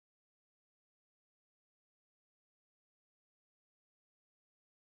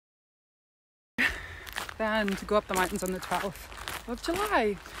then to go up the mountains on the 12th of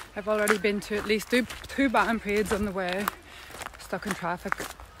July. I've already been to at least two band parades on the way, stuck in traffic.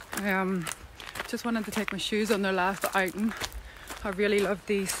 Just wanted to take my shoes on their last outing. I really love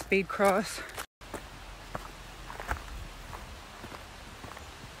these speed cross.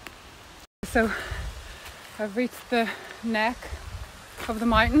 So I've reached the neck of the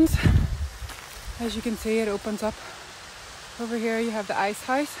mountains. As you can see, it opens up. Over here you have the ice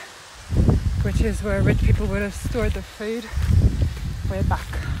house, which is where rich people would have stored their food way back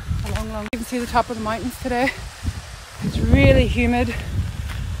a long. You can see the top of the mountains today. It's really humid,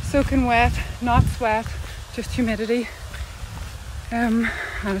 soaking wet, not sweat, just humidity. And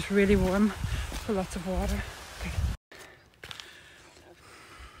it's really warm, so lots of water. Okay.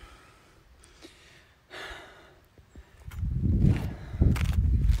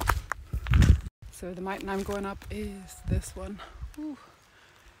 So the mountain I'm going up is this one. Ooh,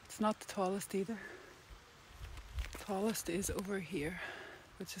 it's not the tallest either. The tallest is over here,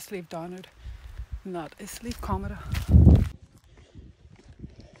 which is Slieve Donard, and that is Slieve Comida.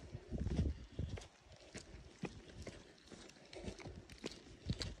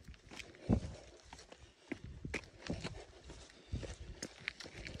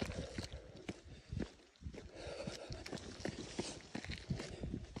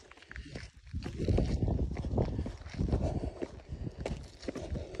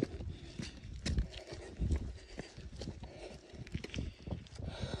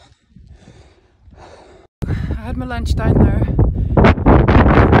 I had my lunch down there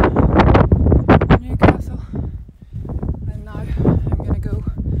in Newcastle, and now I'm going to go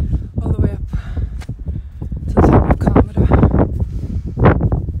all the way up to the top of Comida.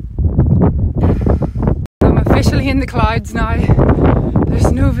 I'm officially in the clouds now.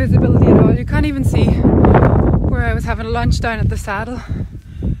 There's no visibility at all. You can't even see where I was having lunch down at the saddle.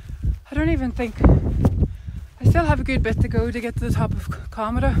 I don't even think... I still have a good bit to go to get to the top of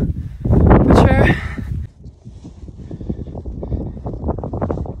Comida, but sure.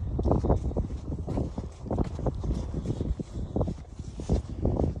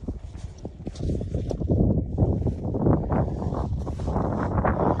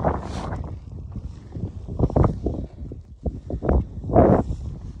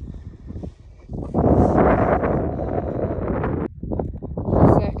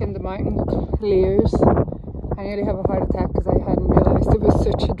 The mountain clears. I nearly have a heart attack because I hadn't realised it was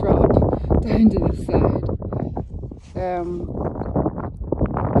such a drop down to the side. Yeah,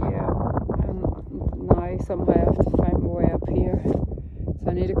 and now somehow I have to find my way up here, so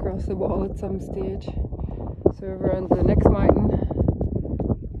I need to cross the wall at some stage. So over on the next mountain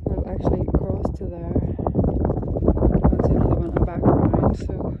we'll actually cross to there. That's another one and back around,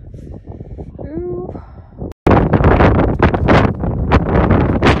 so ooh.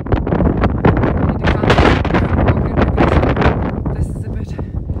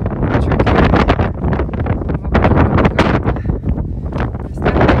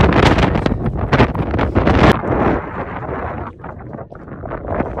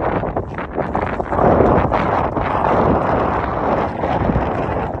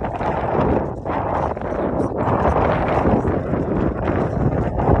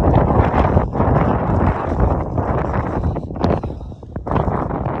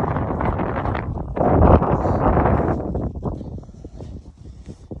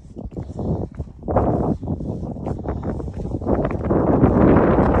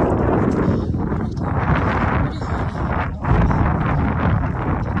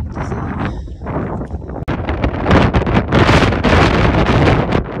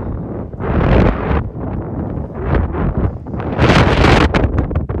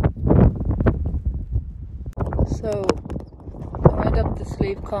 So I went up to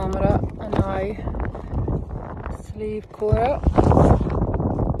Slieve Comida and now Slieve Cora,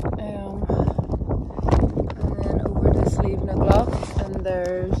 and then over to Slieve Naglock, and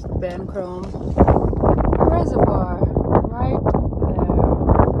there's Ben Crom Reservoir right there.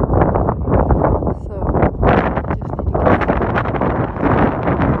 So I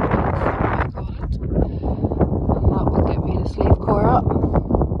just need to go and that will get me to Slieve Cora,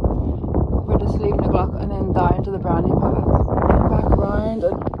 over to Slieve Naglock, and then down to the Brownie path, and back around,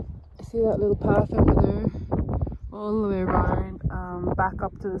 and see that little path over there, all the way around, back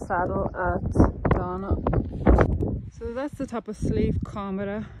up to the saddle at Donna. So that's the top of Slieve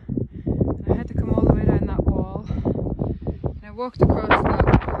Comida, and I had to come all the way down that wall, and I walked across that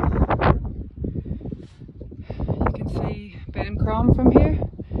wall. You can see Ben Crom from here,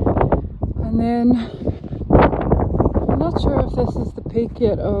 and then I'm not sure if this is the peak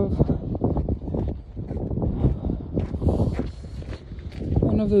yet of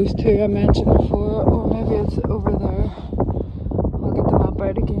of those two I mentioned before, or maybe it's over there. I'll get the map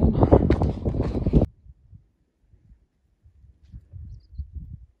out again.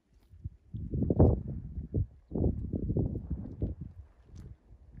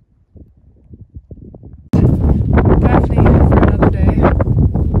 Definitely for another day.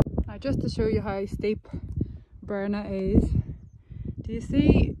 Now just to show you how steep Mourne is, do you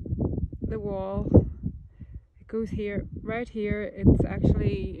see the wall? It goes here, right here. It's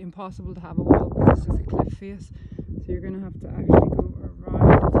actually impossible to have a wall because it's just a cliff face, so you're going to have to actually go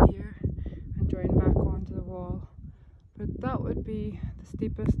around it here and join back onto the wall. But that would be the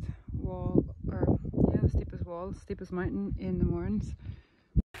steepest wall, or yeah, the steepest wall, steepest mountain in the Mournes.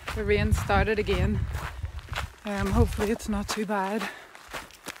 The rain started again. Hopefully it's not too bad.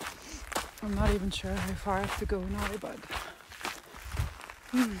 I'm not even sure how far I have to go now, but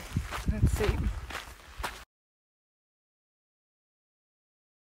let's see.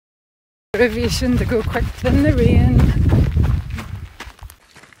 Motivation to go quicker than the rain.